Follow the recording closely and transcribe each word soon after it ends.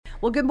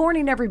Well, good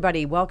morning,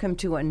 everybody. Welcome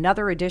to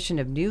another edition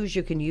of News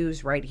You Can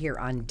Use right here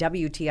on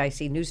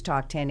WTIC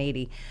NewsTalk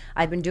 1080.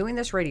 I've been doing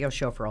this radio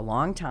show for a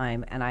long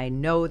time, and I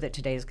know that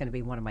today is going to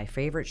be one of my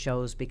favorite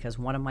shows because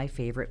one of my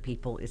favorite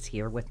people is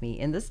here with me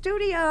in the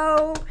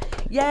studio.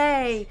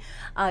 Yay!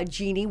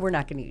 Jeanne, we're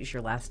not going to use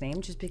your last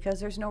name just because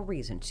there's no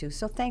reason to,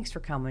 so thanks for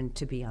coming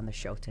to be on the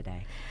show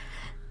today.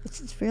 This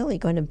is really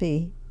going to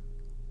be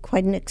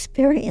quite an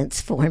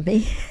experience for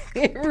me.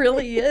 It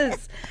really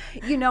is.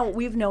 You know,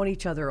 we've known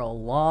each other a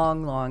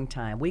long, long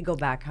time. We go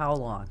back how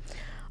long?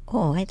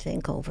 Oh, I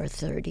think over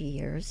 30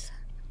 years.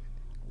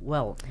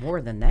 Well,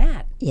 more than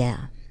that.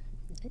 Yeah.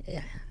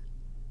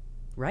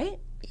 Right?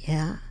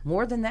 Yeah.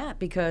 More than that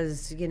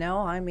because, you know,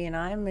 I mean,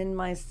 I'm in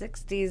my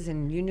 60s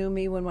and you knew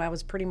me when I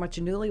was pretty much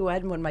a newlywed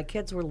and when my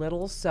kids were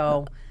little,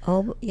 so.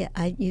 Oh, yeah,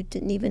 you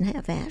didn't even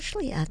have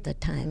Ashley at the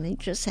time. You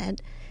just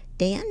had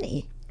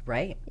Danny.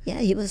 Right. Yeah,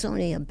 he was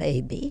only a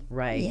baby.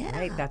 Right, yeah.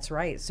 Right, that's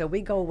right. So we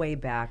go way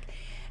back.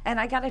 And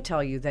I got to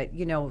tell you that,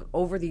 you know,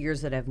 over the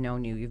years that I've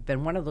known you, you've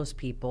been one of those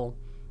people,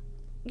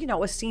 you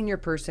know, a senior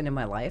person in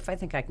my life. I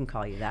think I can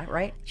call you that,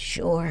 right?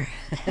 Sure.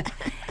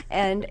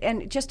 and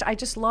I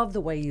just love the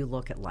way you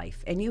look at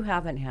life. And you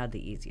haven't had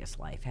the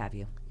easiest life, have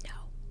you?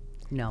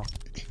 No.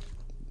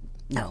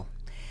 No.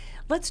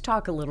 Let's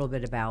talk a little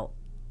bit about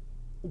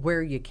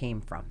where you came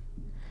from,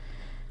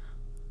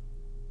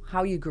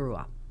 how you grew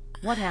up.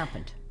 What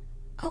happened?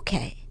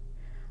 Okay.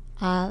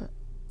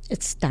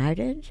 It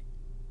started,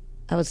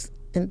 I was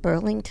in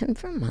Burlington,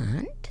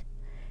 Vermont,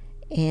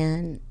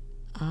 and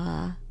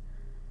my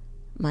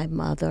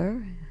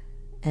mother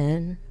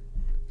and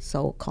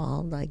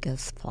so-called, I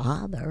guess,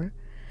 father,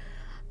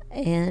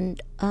 and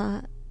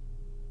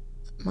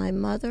my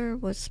mother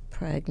was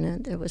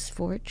pregnant. There was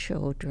 4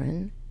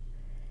 children,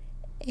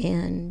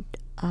 and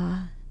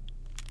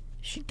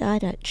she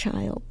died at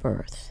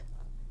childbirth.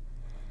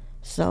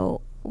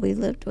 So we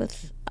lived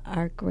with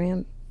our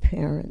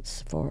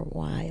grandparents for a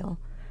while.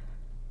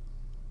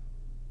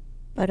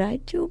 But I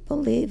do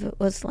believe it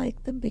was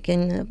like the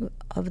beginning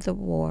of the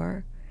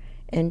war,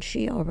 and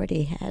she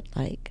already had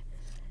like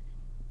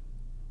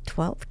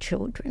 12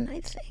 children, I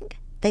think.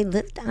 They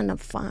lived on a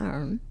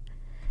farm,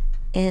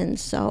 and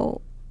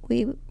so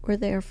we were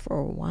there for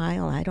a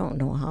while. I don't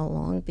know how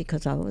long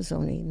because I was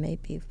only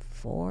maybe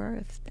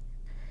 4.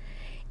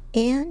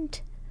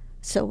 And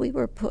so we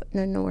were put in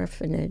an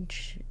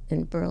orphanage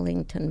in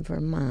Burlington,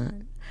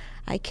 Vermont.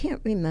 I can't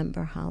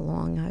remember how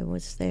long I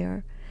was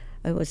there.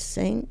 It was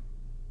St.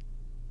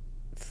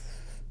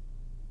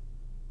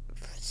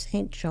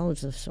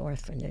 Joseph's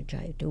Orphanage,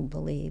 I do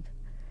believe.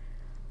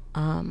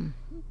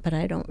 But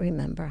I don't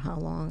remember how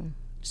long.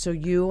 So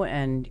you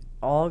and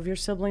all of your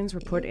siblings were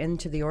put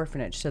into the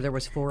orphanage. So there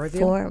was 4 of you?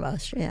 4 of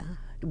us, yeah.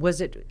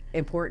 Was it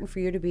important for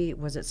you to be,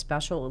 was it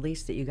special at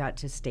least that you got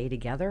to stay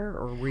together,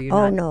 or were you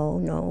Oh,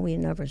 not? no, we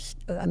never,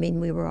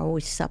 we were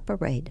always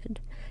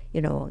separated.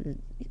 You know,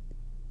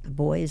 the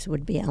boys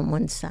would be on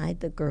one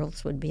side, the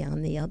girls would be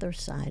on the other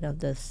side of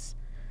this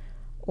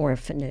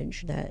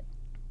orphanage that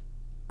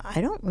I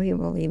don't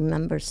really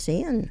remember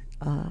seeing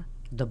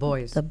The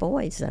boys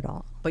at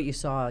all. But you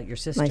saw your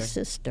sister. My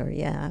sister,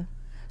 yeah.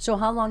 So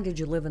how long did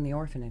you live in the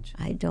orphanage?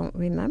 I don't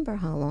remember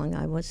how long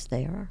I was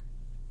there.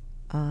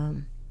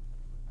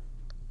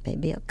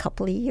 Maybe a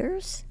couple of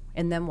years.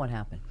 And then what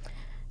happened?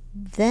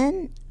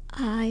 Then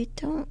I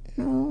don't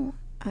know.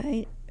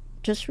 I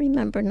just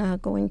remember now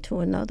going to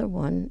another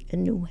one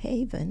in New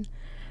Haven,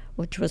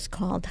 which was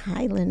called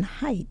Highland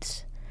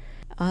Heights.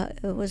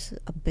 It was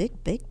a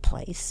big, big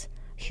place,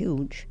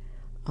 huge.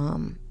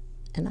 And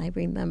I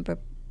remember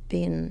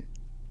being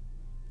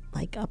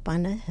like up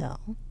on a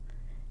hill,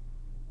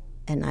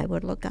 and I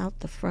would look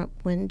out the front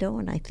window,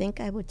 and I think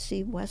I would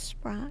see West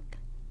Rock.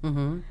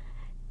 Mm-hmm.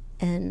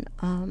 And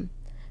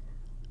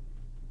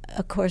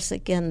of course,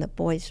 again, the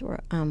boys were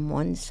on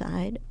one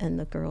side and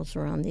the girls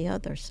were on the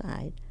other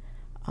side.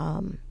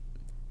 I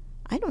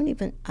don't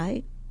even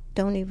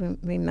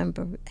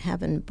remember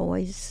having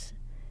boys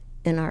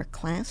in our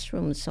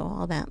classrooms, so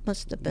all that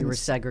must have been. You were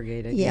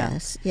segregated.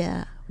 Yes,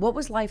 yeah. What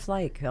was life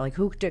like? Like,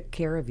 who took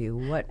care of you?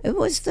 What? It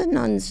was the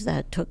nuns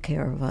that took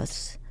care of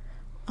us.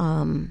 You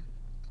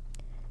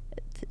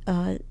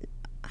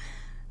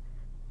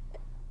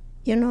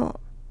know,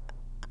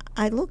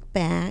 I look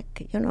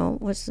back, you know,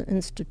 it was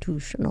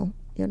institutional.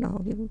 You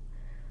know,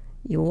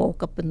 you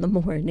woke up in the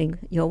morning.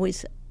 You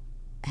always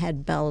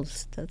had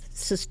bells. The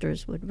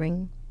sisters would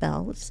ring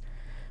bells.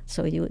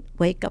 So you would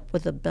wake up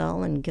with a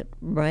bell and get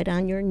right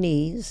on your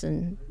knees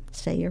and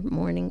say your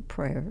morning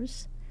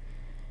prayers.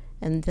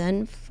 And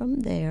then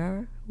from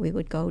there, we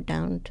would go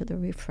down to the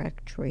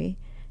refectory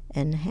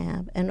and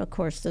of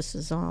course, this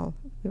is all,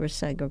 we were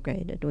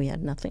segregated. We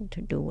had nothing to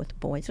do with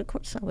boys. Of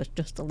course, I was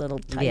just a little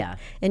tight. Yeah.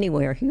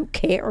 Anywhere, who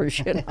cares,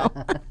 you know?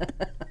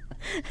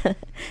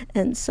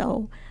 And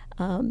so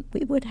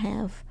we would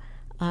have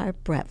our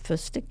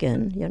breakfast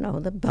again. You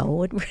know, the bell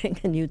would ring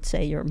and you'd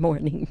say your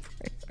morning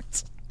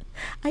prayers.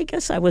 I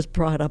guess I was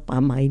brought up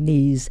on my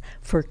knees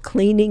for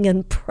cleaning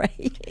and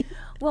praying.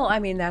 Well, I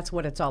mean, that's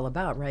what it's all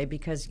about, right?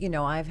 Because, you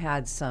know, I've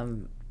had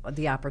some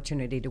the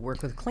opportunity to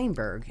work with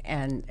Kleinberg,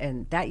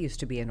 and that used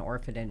to be an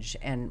orphanage,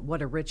 and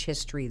what a rich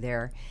history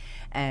there,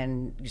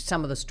 and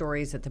some of the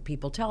stories that the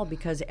people tell,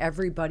 because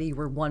everybody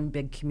were one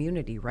big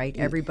community, right?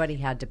 Everybody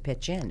had to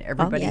pitch in.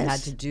 Everybody had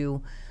to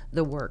do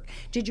the work.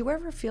 Did you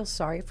ever feel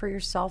sorry for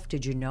yourself?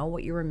 Did you know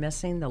what you were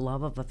missing, the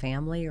love of a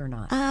family, or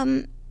not?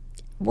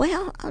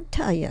 Well, I'll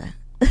tell you,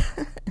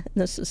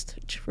 this is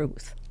the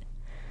truth.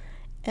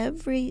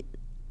 Every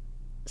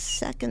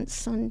second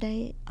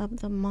Sunday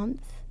of the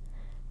month,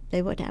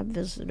 they would have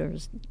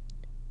visitors'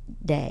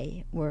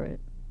 day where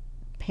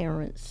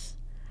parents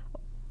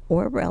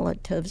or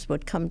relatives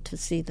would come to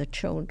see the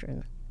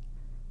children.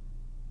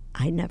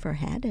 I never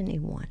had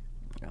anyone.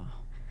 Oh.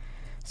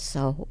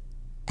 So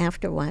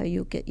after a while,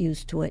 you get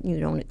used to it, and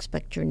you don't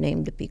expect your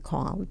name to be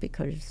called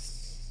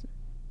because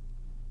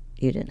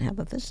you didn't have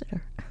a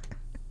visitor.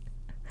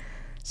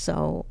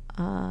 So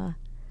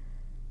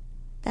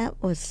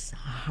that was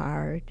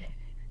hard.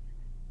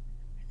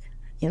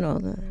 You know,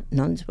 the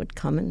nuns would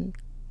come and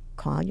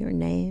call your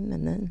name,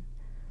 and then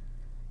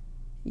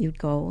you'd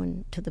go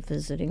into the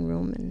visiting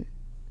room, and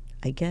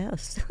I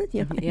guess.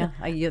 You know,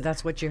 yeah,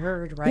 that's what you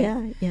heard,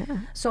 right? Yeah.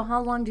 So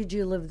how long did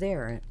you live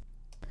there?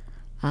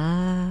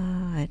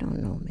 I don't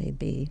know,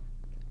 maybe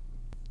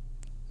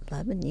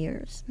 11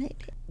 years, maybe.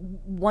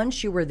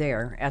 Once you were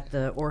there at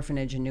the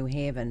orphanage in New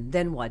Haven,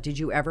 then what? Did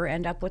you ever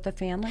end up with a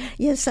family?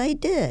 Yes, I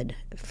did.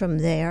 From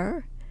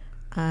there,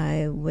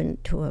 I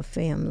went to a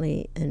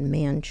family in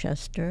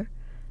Manchester.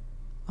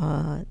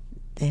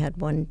 They had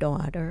one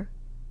daughter.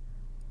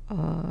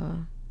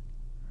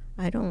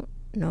 I don't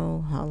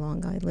know how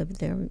long I lived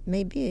there,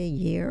 maybe a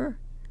year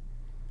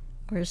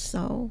or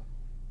so.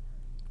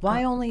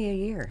 Why only a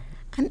year?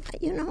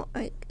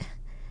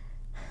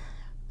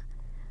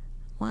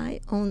 Why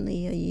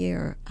only a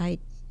year? I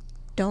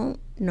don't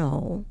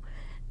know.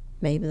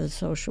 Maybe the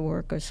social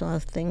worker saw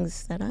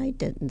things that I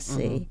didn't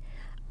see.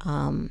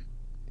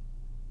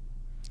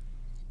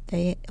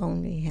 They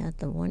only had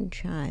the one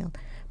child.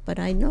 But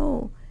I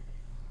know,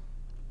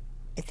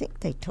 I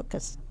think they took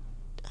us,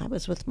 I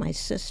was with my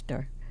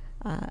sister.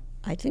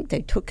 I think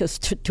they took us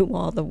to do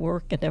all the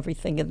work and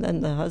everything, and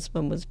then the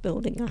husband was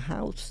building a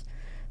house.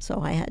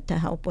 So I had to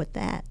help with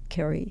that,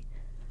 carry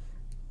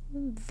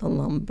the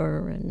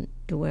lumber and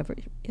do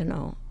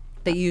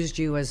They used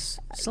you as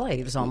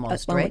slaves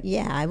almost, right?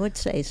 Yeah, I would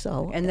say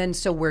so. And then,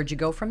 so where'd you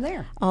go from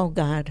there? Oh,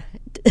 God.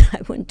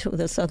 I went to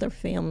this other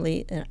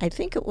family. I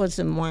think it was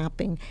in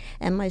Wapping,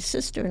 and my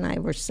sister and I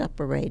were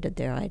separated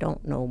there. I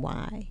don't know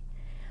why.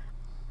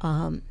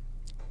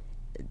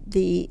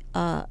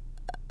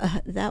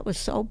 That was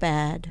so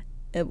bad.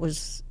 It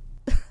was,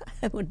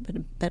 I would have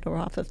been better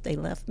off if they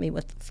left me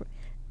with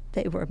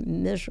they were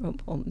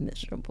miserable,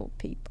 miserable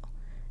people.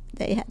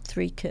 They had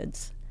 3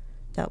 kids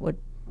that would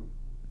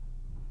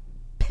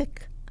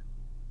pick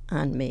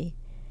on me,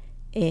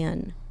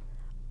 and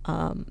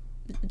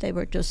they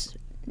were just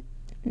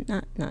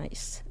not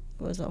nice.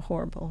 It was a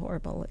horrible,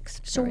 horrible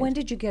experience. So when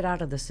did you get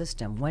out of the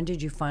system? When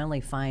did you finally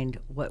find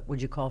what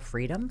would you call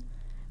freedom?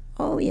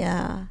 Oh,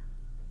 yeah.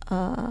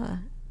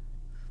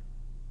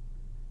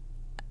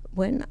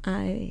 When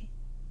I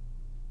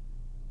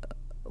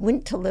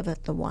went to live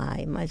at the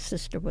Y, my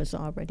sister was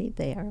already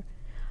there.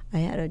 I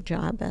had a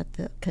job at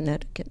the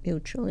Connecticut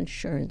Mutual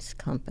Insurance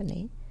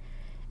Company,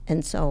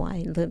 and so I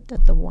lived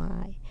at the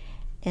Y.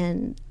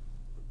 And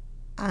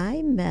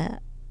I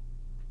met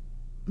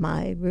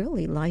my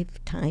really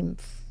lifetime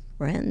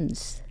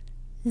friends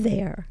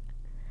there.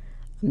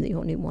 I'm the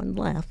only one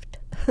left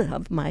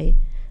of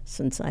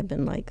since I've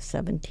been like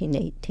 17,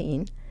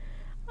 18.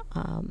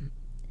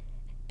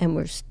 And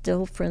we're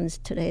still friends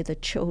today, the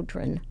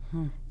children,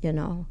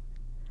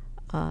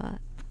 I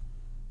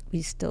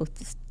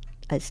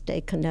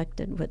stay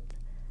connected with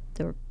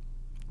the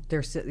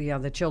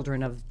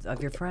children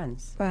of your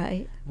friends.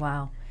 Right.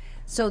 Wow.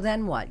 So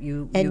then what?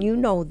 You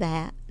know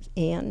that,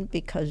 Ann,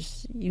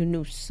 because you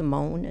knew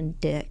Simone and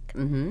Dick,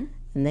 and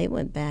they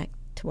went back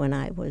to when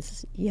I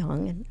was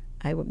young, and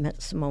I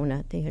met Simone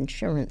at the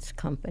insurance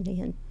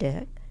company and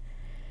Dick,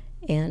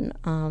 and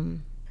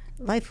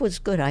life was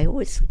good.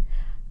 After,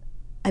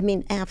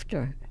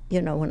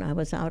 when I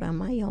was out on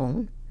my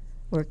own,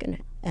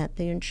 working at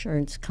the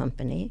insurance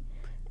company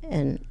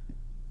and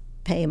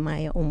paying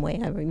my own way.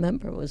 I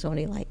remember it was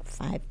only like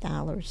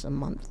 $5 a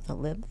month to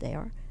live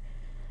there.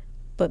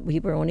 But we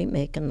were only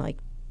making like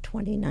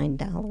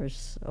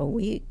 $29 a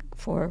week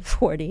for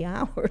 40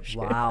 hours.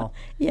 Wow.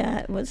 Yeah,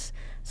 it was,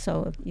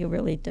 so you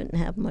really didn't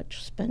have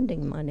much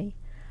spending money.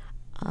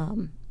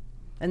 And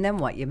then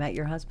what? You met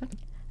your husband?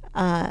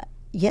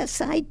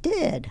 Yes, I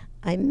did.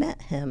 I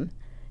met him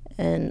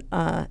and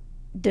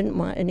didn't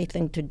want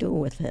anything to do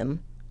with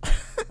him.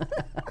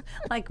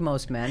 Like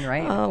most men,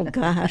 right? Oh,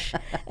 gosh.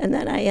 And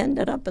then I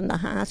ended up in the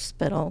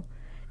hospital,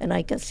 and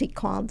I guess he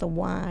called the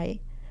Y.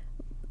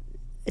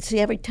 See,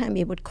 every time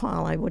he would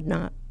call, I would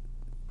not.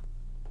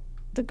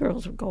 The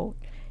girls would go,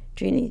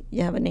 Jeannie,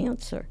 you have an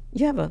answer.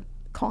 You have a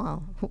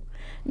call.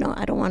 No,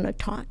 I don't want to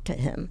talk to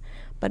him.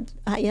 But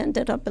I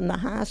ended up in the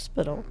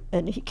hospital,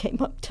 and he came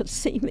up to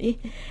see me.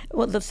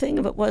 Well, the thing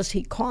of it was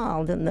he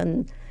called, and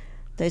then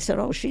they said,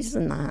 oh, she's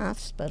in the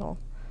hospital.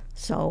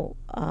 So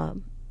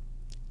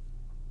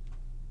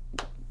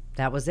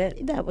that was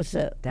it. that was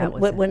it. That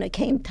was When it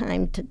came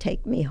time to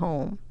take me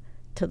home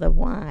to the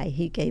Y,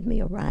 he gave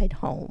me a ride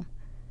home.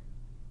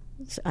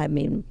 I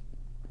mean,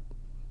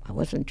 I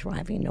wasn't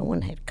driving. No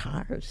one had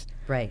cars.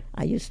 Right.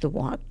 I used to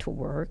walk to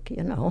work,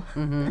 you know.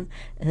 Mm-hmm.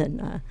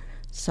 And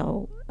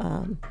so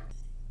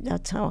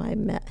that's how I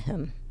met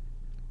him.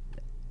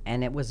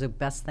 And it was the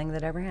best thing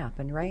that ever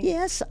happened, right?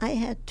 Yes, I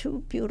had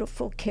two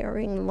beautiful,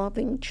 caring,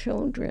 loving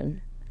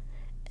children.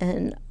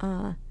 And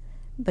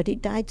but he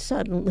died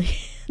suddenly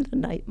the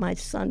night my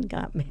son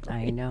got married.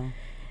 I know.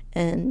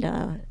 And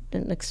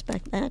didn't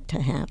expect that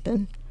to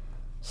happen.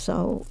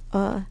 So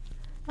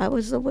I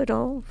was a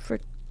widow for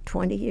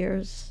 20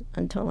 years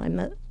until I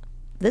met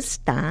this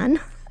Don.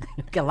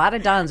 Got a lot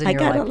of Dons in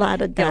your life. I got a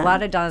lot of Dons. Got a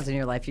lot of Dons in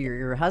your life.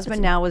 Your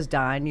husband now is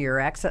Don.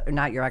 Your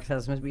not your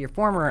ex-husband, but your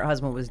former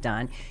husband was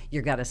Don.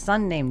 You've got a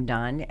son named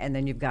Don, and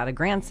then you've got a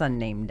grandson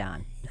named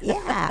Don.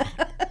 Yeah.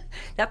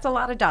 That's a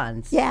lot of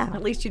Dons. Yeah.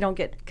 At least you don't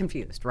get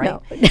confused,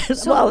 right? No.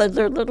 So, well,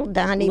 they're little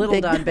Donnie, little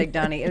big Don, big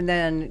Donnie, and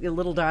then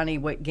little Donnie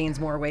gains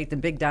more weight than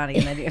big Donnie.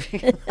 And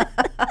then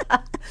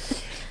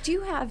do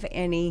you have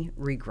any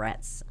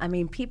regrets? I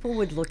mean, people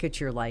would look at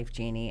your life,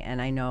 Jeannie,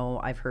 and I know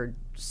I've heard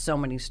so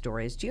many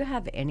stories. Do you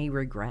have any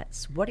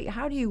regrets?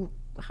 How do you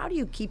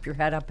keep your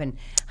head up, and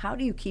how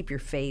do you keep your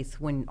faith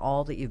when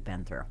all that you've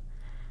been through?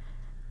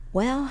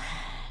 Well,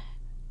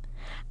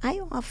 I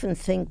often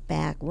think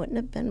back, wouldn't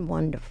it have been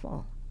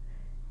wonderful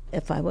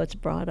if I was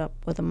brought up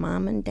with a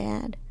mom and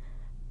dad?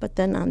 But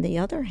then on the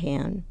other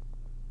hand,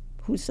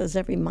 who says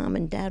every mom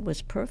and dad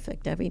was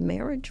perfect? Every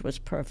marriage was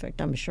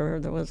perfect. I'm sure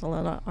there was a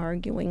lot of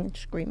arguing and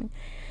screaming.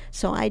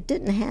 So I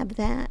didn't have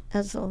that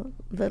as a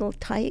little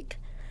tyke.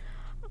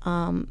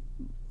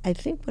 I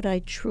think what I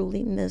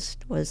truly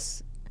missed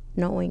was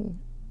knowing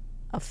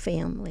a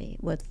family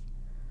with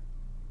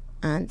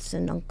aunts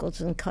and uncles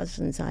and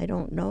cousins. I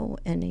don't know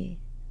any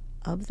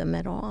of them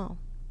at all.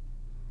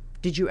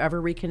 Did you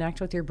ever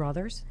reconnect with your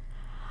brothers?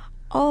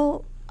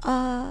 Oh,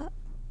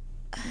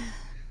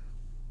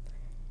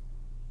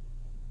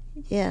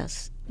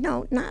 yes.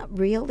 No, not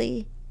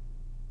really,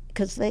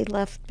 because they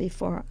left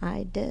before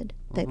I did.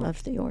 They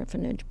left the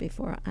orphanage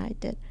before I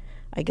did.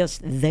 I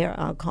guess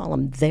I'll call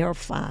them their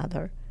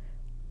father,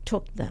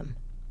 took them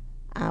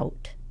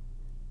out,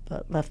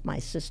 but left my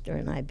sister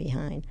and I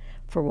behind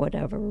for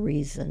whatever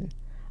reason.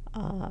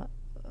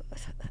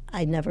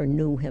 I never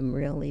knew him,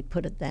 really,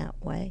 put it that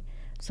way.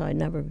 So I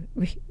never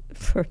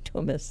referred to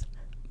him as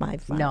my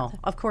father. No,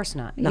 of course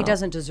not. No. He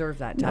doesn't deserve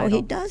that title. No,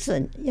 he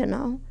doesn't, you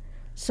know.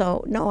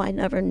 So, no, I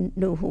never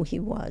knew who he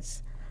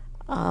was.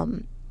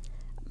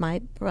 My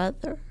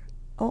brother,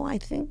 I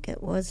think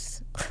it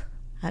was,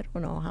 I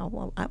don't know how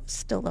well, I was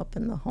still up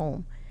in the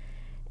home.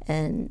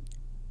 And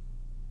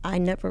I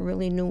never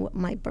really knew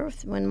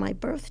when my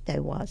birthday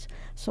was.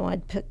 So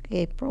I'd pick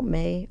April,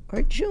 May,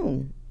 or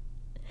June.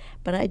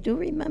 But I do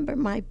remember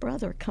my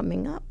brother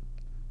coming up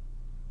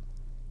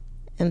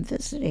and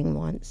visiting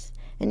once.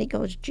 And he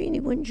goes, Jeannie,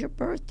 when's your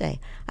birthday?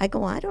 I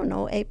go, I don't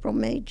know, April,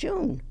 May,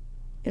 June.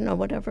 You know,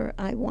 whatever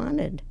I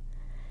wanted.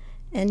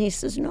 And he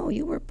says, no,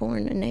 you were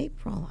born in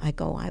April. I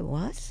go, I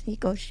was? He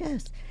goes,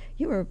 yes,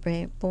 you were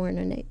born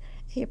in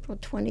April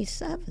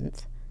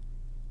 27th.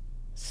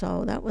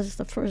 So that was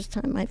the first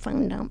time I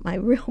found out my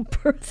real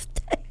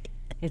birthday.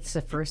 It's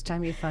the first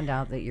time you found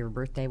out that your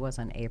birthday was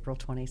on April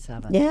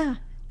 27th. Yeah,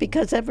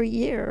 because every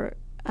year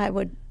I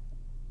would,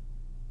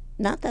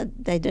 not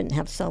that they didn't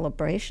have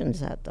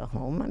celebrations at the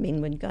home. I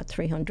mean, when you got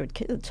 300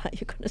 kids, how are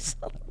you going to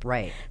celebrate?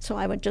 Right. So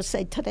I would just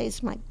say,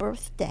 today's my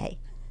birthday.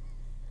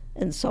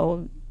 And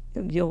so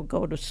you'll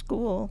go to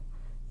school,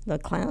 the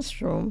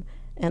classroom,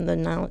 and the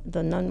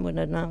nun would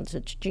announce,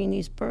 it's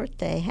Jeannie's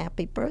birthday.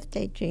 Happy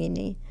birthday,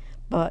 Jeannie.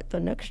 But the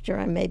next year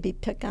I maybe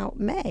pick out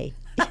May.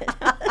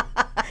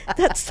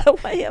 That's the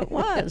way it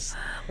was.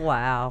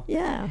 Wow.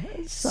 Yeah.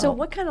 So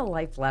what kind of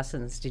life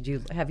lessons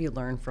have you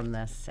learned from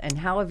this, and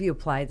how have you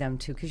applied them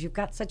to? Because you've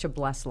got such a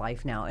blessed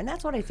life now, and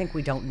that's what I think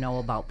we don't know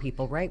about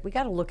people, right? We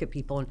got to look at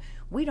people, and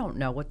we don't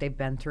know what they've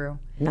been through.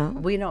 No.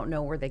 We don't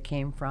know where they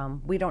came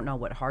from. We don't know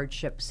what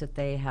hardships that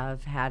they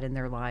have had in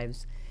their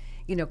lives.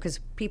 You know, because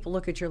people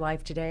look at your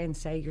life today and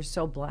say, you're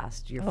so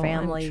blessed. Your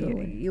family,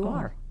 you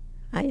are.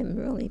 I am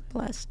really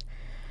blessed.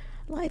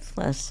 Life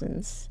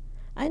lessons.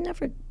 I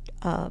never,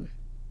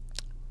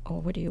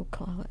 what do you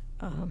call it?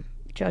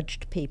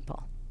 Judged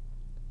people.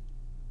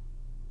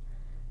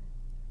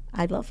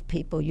 I love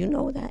people. You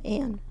know that,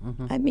 Ann.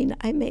 Mm-hmm. I mean,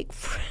 I make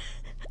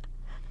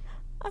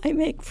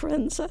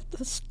friends at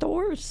the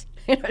stores.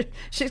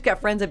 She's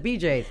got friends at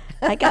BJ's.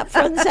 I got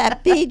friends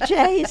at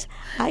BJ's.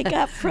 I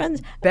got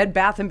friends. Bed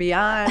Bath &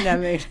 Beyond. I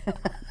mean,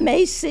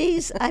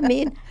 Macy's. I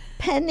mean,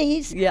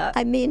 Penny's. Yeah.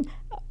 I mean,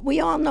 we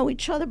all know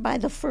each other by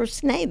the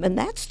first name, and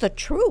that's the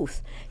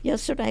truth.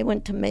 Yesterday I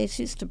went to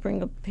Macy's to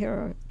bring a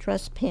pair of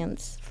dress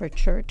pants for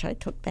church I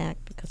took back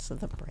because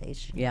of the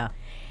brace. Yeah.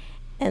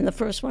 And the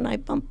first one I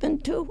bump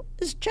into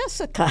is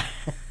Jessica.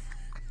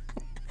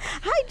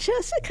 Hi,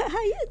 Jessica,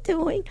 how you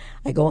doing?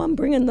 I go, I'm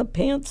bringing the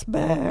pants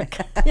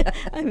back.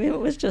 I mean, it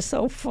was just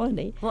so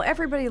funny. Well,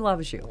 everybody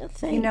loves you.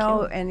 Thank you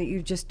know, you. and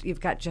you've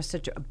got just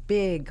such a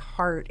big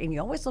heart, and you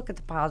always look at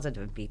the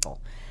positive in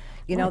people.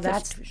 You know,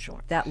 Life is too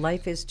short. that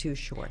life is too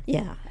short.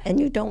 Yeah, and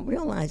you don't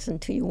realize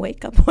until you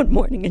wake up one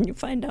morning and you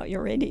find out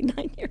you're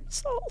 89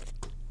 years old.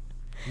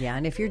 Yeah,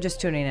 and if you're just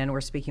tuning in,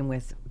 we're speaking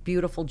with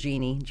beautiful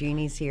Jeanne.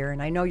 Jeanne's here,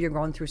 and I know you're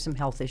going through some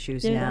health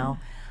issues now.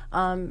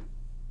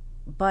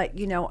 But,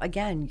 you know,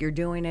 again, you're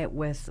doing it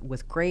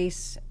with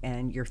grace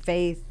and your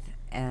faith.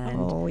 And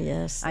Oh,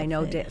 yes. I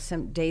know okay.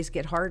 some days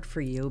get hard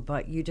for you,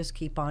 but you just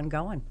keep on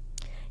going.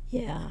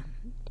 Yeah.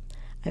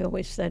 I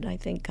always said I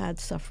think God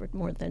suffered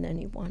more than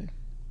anyone,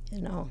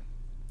 you know.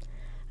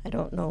 I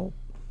don't know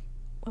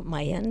what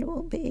my end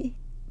will be,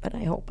 but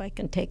I hope I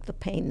can take the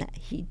pain that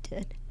he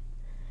did,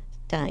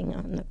 dying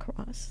on the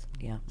cross.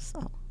 Yeah.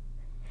 So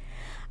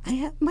I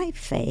have my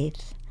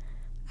faith.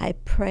 I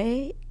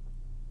pray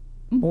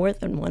more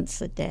than once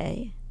a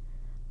day.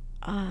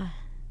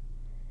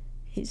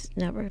 He's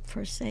never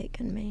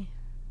forsaken me,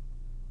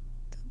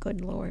 the good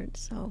Lord.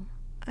 So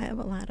I have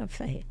a lot of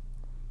faith.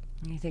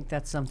 I think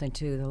that's something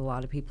too that a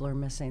lot of people are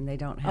missing. They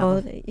don't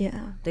have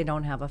they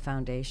don't have a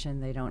foundation.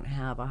 They don't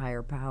have a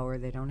higher power.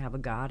 They don't have a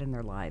God in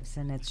their lives,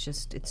 and it's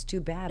too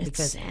bad It's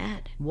because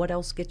sad. what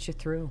else gets you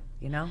through?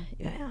 You know.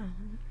 Yeah.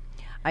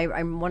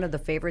 I'm one of the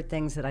favorite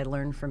things that I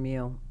learned from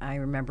you. I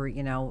remember,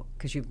 you know,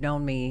 because you've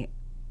known me,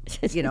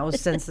 you know,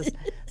 since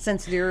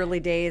the early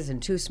days, and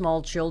 2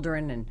 small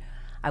children, and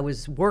I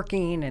was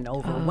working and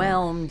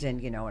overwhelmed, and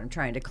you know, I'm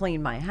trying to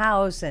clean my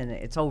house, and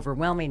it's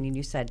overwhelming. And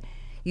you said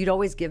you'd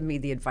always give me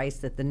the advice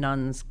that the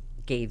nuns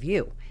gave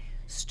you: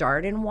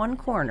 start in one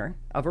corner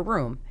of a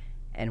room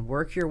and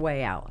work your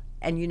way out.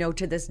 And you know,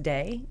 to this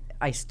day,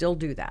 I still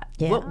do that.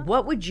 Yeah.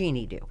 What would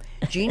Jeanne do?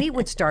 Jeanne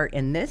would start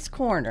in this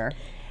corner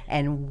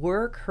and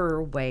work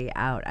her way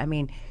out. I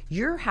mean,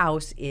 your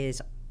house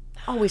is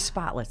always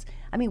spotless.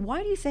 I mean,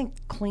 why do you think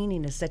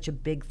cleaning is such a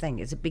big thing?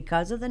 Is it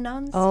because of the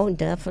nuns? Oh,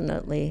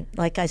 definitely.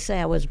 Like I say,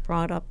 I was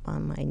brought up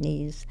on my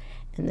knees,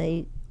 and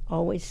they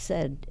always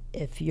said,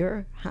 if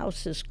your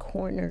house is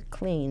corner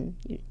clean,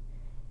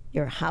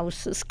 your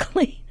house is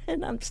clean.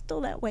 And I'm still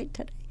that way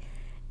today.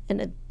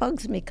 And it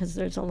bugs me because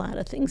there's a lot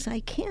of things I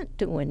can't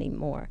do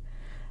anymore.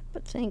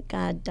 But thank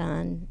God,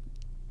 Don,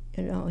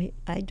 you know,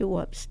 I do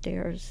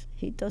upstairs.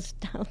 He does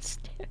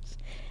downstairs.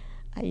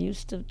 I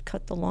used to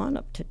cut the lawn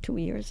up to 2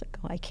 years ago.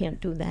 I can't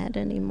do that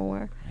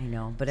anymore. I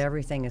know, but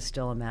everything is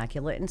still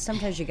immaculate. And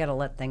sometimes you got to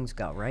let things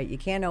go, right? You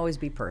can't always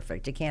be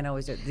perfect. You can't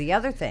always. The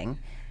other thing,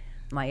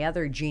 my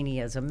other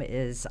Jeanneism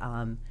is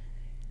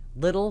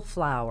little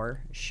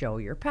flower, show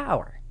your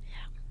power.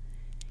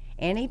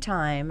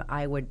 Anytime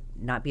I would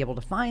not be able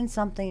to find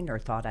something or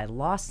thought I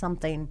lost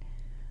something,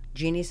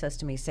 Jeanne says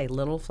to me, say,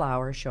 little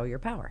flower, show your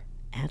power.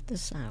 At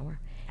this hour.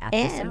 At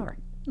this hour.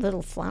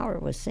 Little flower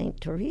was St.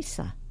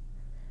 Teresa,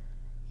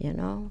 you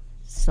know.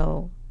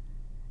 So,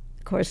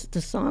 of course,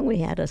 the song we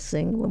had to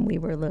sing when we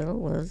were little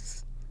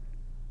was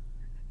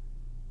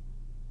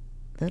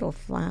Little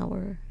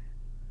Flower.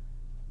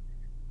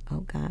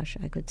 Oh, gosh,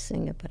 I could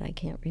sing it, but I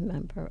can't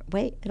remember.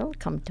 Wait, it'll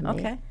come to me.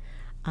 Okay.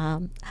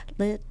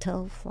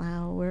 Little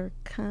flower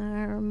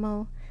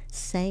Carmel,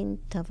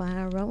 saint of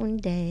our own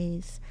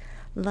days,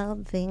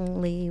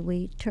 lovingly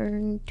we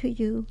turn to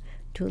you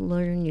to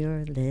learn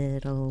your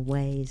little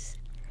ways.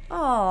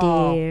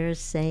 Oh. Dear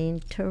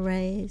Saint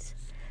Therese,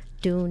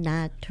 do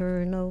not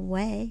turn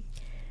away.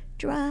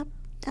 Drop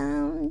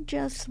down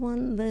just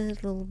one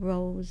little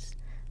rose,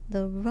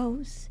 the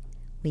rose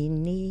we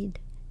need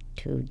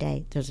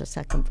today. There's a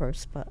second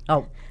verse, but...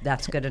 Oh,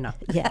 that's good enough.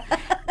 Yeah.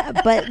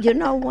 But you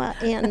know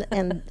what,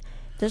 and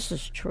this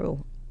is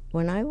true.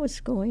 When I was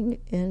going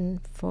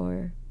in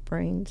for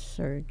brain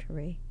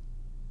surgery,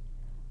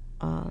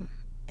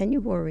 and you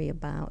worry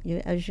about,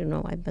 as you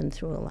know, I've been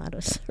through a lot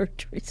of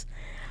surgeries.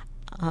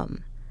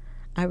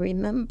 I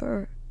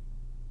remember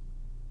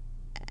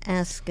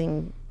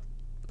asking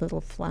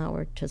Little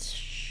Flower to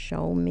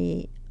show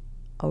me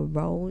a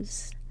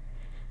rose.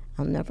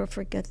 I'll never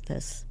forget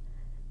this.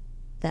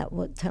 That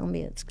would tell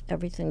me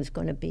everything's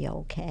going to be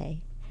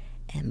okay.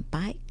 And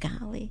by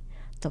golly,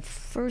 the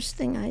first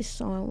thing I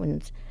saw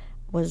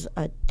was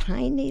a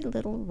tiny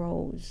little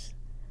rose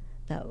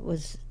that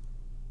was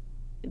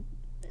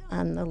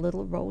on the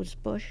little rose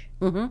bush,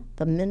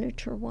 the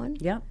miniature one.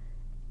 Yep.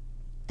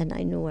 And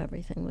I knew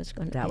everything was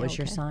going to be okay. That was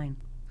your sign.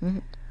 Mm-hmm.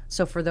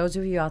 So for those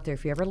of you out there,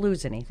 if you ever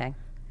lose anything,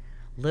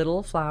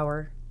 little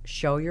flower,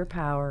 show your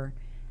power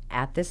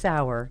at this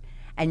hour,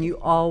 and you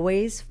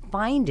always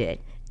find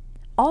it.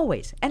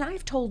 Always. And I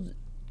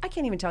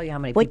can't even tell you how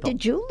many What people.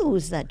 did you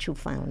lose that you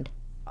found?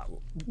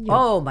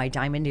 Oh, my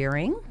diamond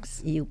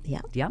earrings.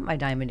 Yeah. My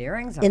diamond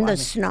earrings. In the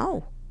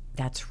snow.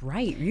 That's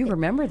right. You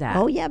remember that.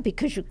 Oh, yeah,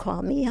 because you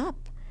called me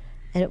up.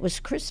 And it was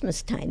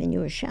Christmas time, and you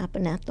were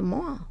shopping at the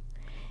mall.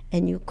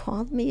 And you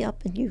called me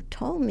up, and you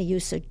told me, you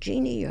said,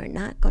 Jeanne, you're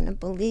not going to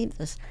believe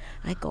this.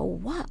 I go,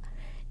 what?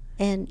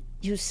 And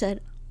you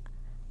said,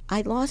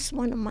 I lost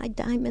one of my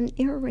diamond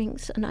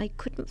earrings and I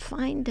couldn't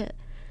find it.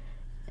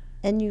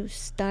 And you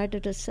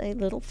started to say,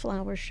 little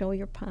flower, show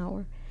your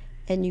power.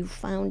 And you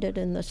found it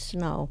in the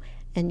snow.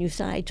 And you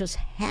said, I just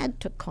had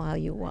to call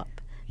you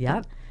up.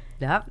 Yep.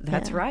 Yep,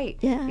 that's right.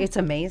 Yeah. It's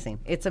amazing.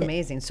 It's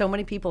amazing. So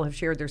many people have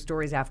shared their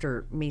stories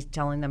after me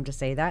telling them to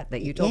say that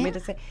you told me to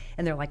say.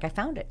 And they're like, I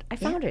found it. I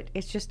found it.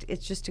 It's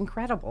just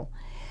incredible.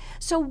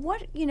 So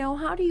what,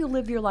 how do you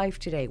live your life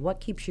today? What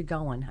keeps you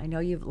going? I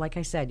know like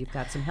I said, you've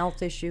got some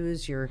health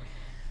issues.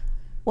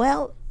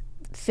 Well,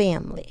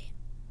 family.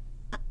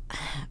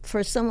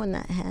 For someone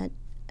that had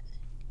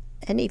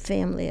any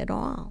family at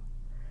all,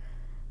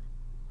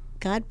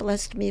 God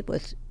blessed me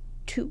with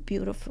 2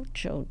 beautiful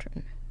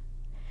children.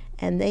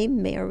 And they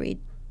married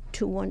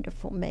 2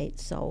 wonderful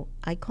mates, so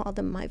I call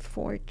them my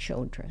 4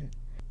 children.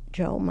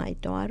 Jo, my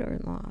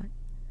daughter-in-law,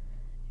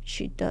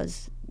 she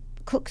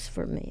cooks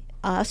for me.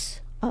 Us,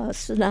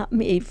 not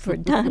me, for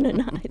Don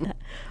and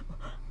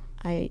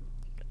I.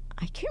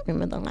 I can't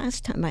remember the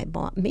last time I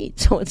bought meat,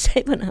 so it's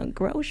saving on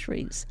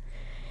groceries.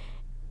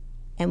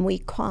 And we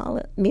call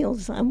it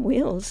Meals on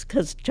Wheels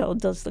because Jo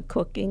does the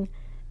cooking,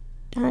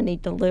 Donnie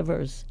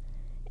delivers.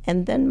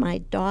 And then my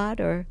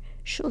daughter,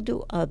 she'll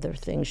do other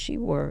things. She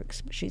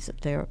works. She's a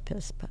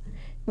therapist. But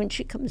when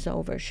she comes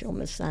over, she'll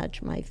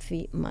massage my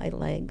feet, my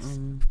legs,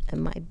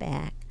 and my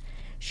back.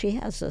 She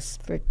has us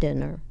for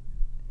dinner.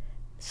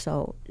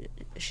 So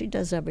she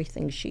does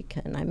everything she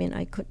can. I mean,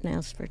 I couldn't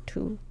ask for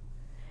 2.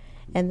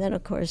 And then,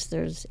 of course,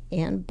 there's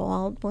Ann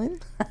Baldwin,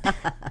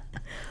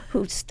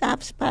 who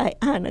stops by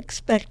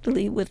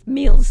unexpectedly with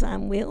Meals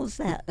on Wheels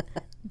that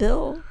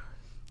Bill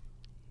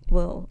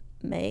will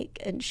make.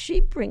 And she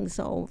brings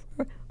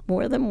over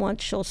more than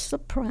once. She'll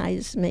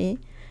surprise me.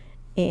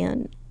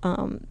 And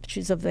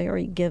she's a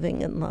very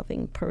giving and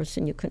loving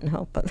person. You couldn't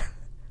help but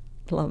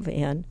love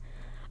Ann.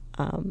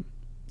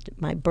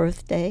 My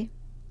birthday,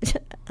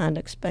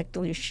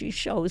 unexpectedly, she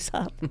shows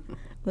up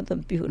with a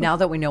beautiful... Now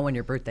that we know when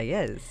your birthday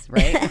is,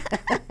 right?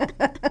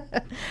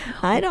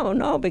 I don't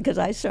know, because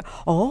I said,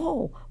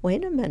 oh,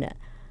 wait a minute.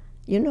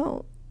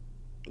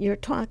 You're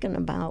talking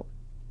about...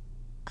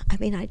 I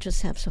mean, I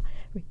just have so...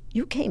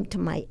 You came to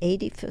my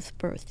 85th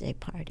birthday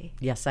party.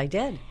 Yes, I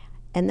did.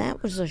 And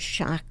that was a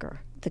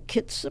shocker. The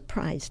kids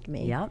surprised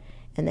me. Yep.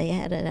 And they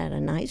had it at a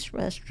nice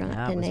restaurant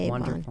in Avon. It was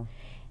wonderful.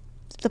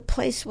 The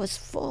place was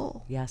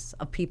full. Yes,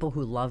 of people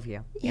who love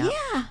you. Yep.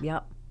 Yeah.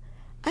 Yep.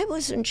 I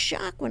was in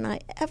shock when I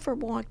ever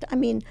walked. I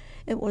mean,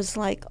 it was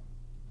like,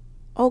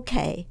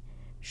 okay.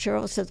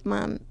 Cheryl says,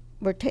 Mom,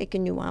 we're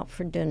taking you out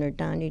for dinner.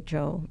 Donnie,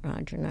 Jo,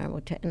 Roger, and I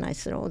will take. And I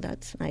said, oh,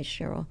 that's nice,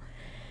 Cheryl.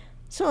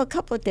 So a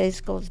couple of days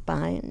goes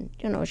by,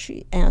 and,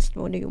 she asked,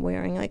 what are you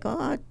wearing? I go,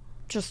 oh,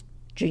 just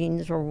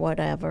jeans or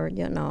whatever,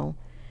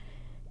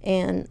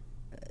 And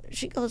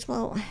she goes,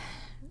 well,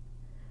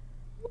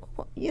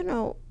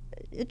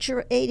 it's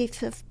your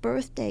 85th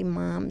birthday,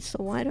 Mom,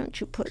 so why don't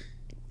you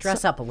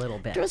dress up a little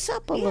bit. Dress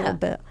up a little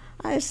bit.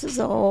 I says,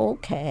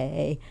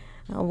 okay.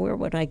 Where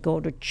would I go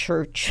to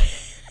church?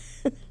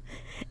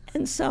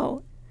 And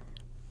so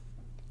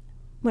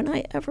when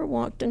I ever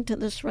walked into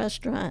this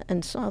restaurant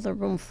and saw the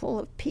room full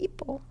of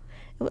people,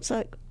 it was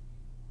like,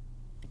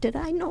 did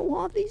I know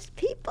all these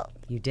people?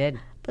 You did.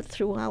 But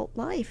throughout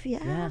life,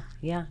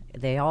 Yeah.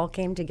 They all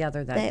came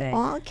together that day. They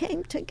all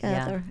came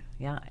together.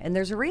 Yeah. And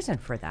there's a reason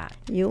for that.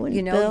 You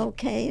and Bill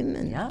came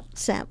and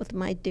sat with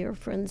my dear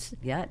friends.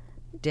 Yeah.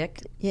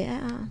 Dick.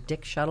 Yeah.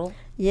 Dick Shuttle.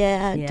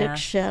 Yeah, Dick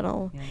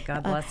Shuttle. Yeah,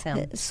 God bless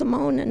him.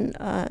 Simone and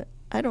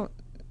I don't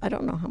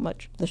know how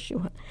much this you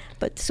want,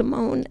 but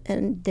Simone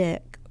and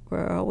Dick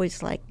were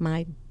always like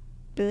my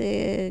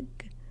big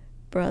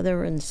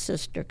brother and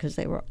sister because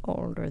they were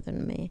older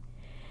than me.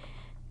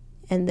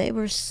 And they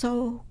were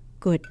so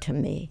good to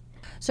me.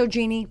 So,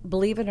 Jeannie,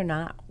 believe it or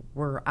not,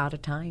 we're out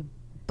of time.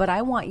 But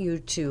I want you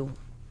to,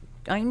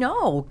 I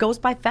know, it goes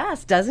by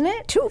fast, doesn't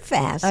it? Too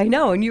fast. I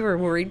know, and you were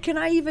worried, can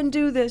I even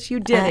do this? You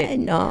did it. I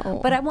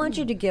know. But I want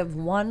you to give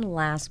one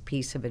last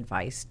piece of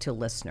advice to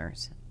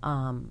listeners.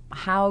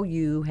 How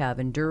you have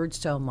endured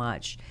so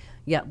much,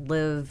 yet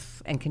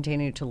live and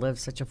continue to live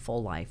such a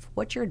full life.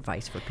 What's your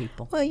advice for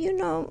people?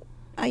 Well,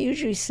 I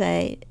usually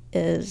say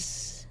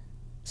is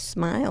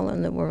smile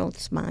and the world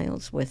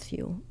smiles with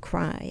you.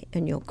 Cry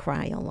and you'll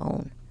cry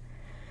alone.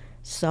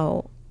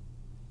 So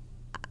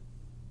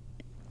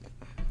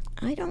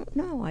I don't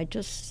know. I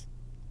just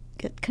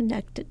get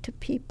connected to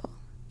people.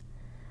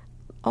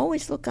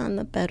 Always look on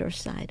the better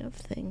side of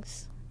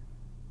things.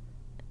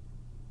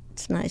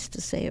 It's nice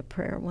to say a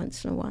prayer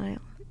once in a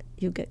while.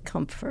 You get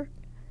comfort.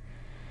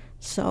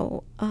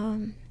 So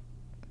I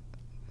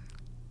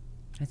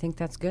think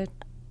that's good.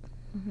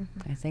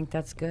 I think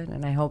that's good,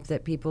 and I hope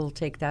that people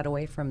take that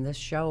away from this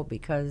show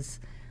because,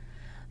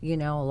 a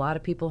lot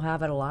of people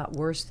have it a lot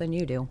worse than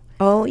you do.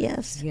 Oh,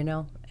 yes.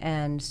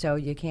 And so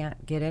you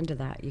can't get into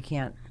that. You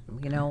can't,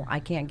 I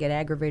can't get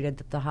aggravated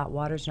that the hot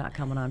water's not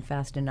coming on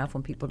fast enough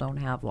when people don't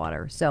have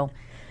water. So,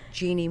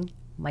 Jeannie,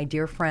 my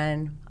dear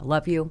friend, I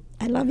love you.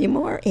 I love you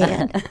more,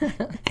 Ann.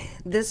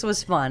 This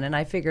was fun, and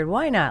I figured,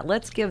 why not?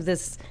 Let's give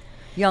this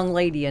young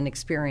lady an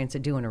experience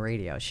of doing a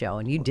radio show,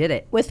 and you did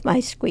it. With my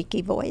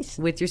squeaky voice.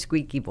 With your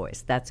squeaky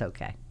voice. That's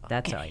okay.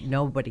 That's all right.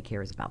 Nobody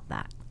cares about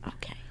that.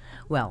 Okay.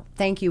 Well,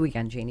 thank you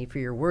again, Jeanne, for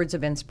your words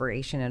of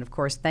inspiration. And, of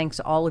course, thanks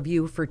all of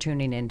you for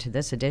tuning in to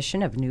this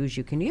edition of News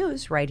You Can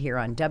Use right here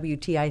on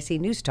WTIC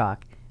News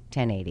Talk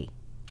 1080.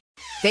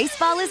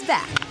 Baseball is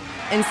back,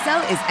 and so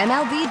is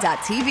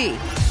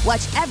MLB.tv.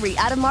 Watch every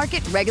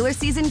out-of-market regular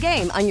season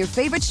game on your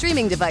favorite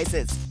streaming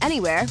devices,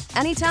 anywhere,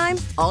 anytime,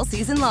 all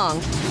season long.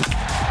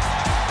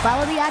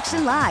 Follow the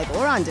action live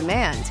or on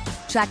demand.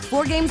 Track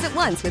 4 games at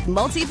once with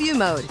multi-view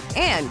mode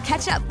and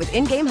catch up with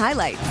in-game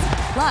highlights.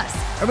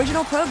 Plus,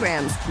 original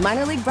programs,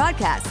 minor league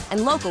broadcasts,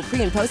 and local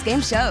pre- and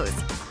post-game shows.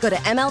 Go to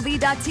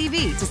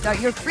MLB.tv to start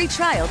your free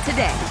trial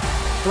today.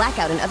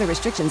 Blackout and other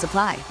restrictions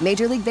apply.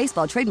 Major League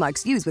Baseball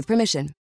trademarks used with permission.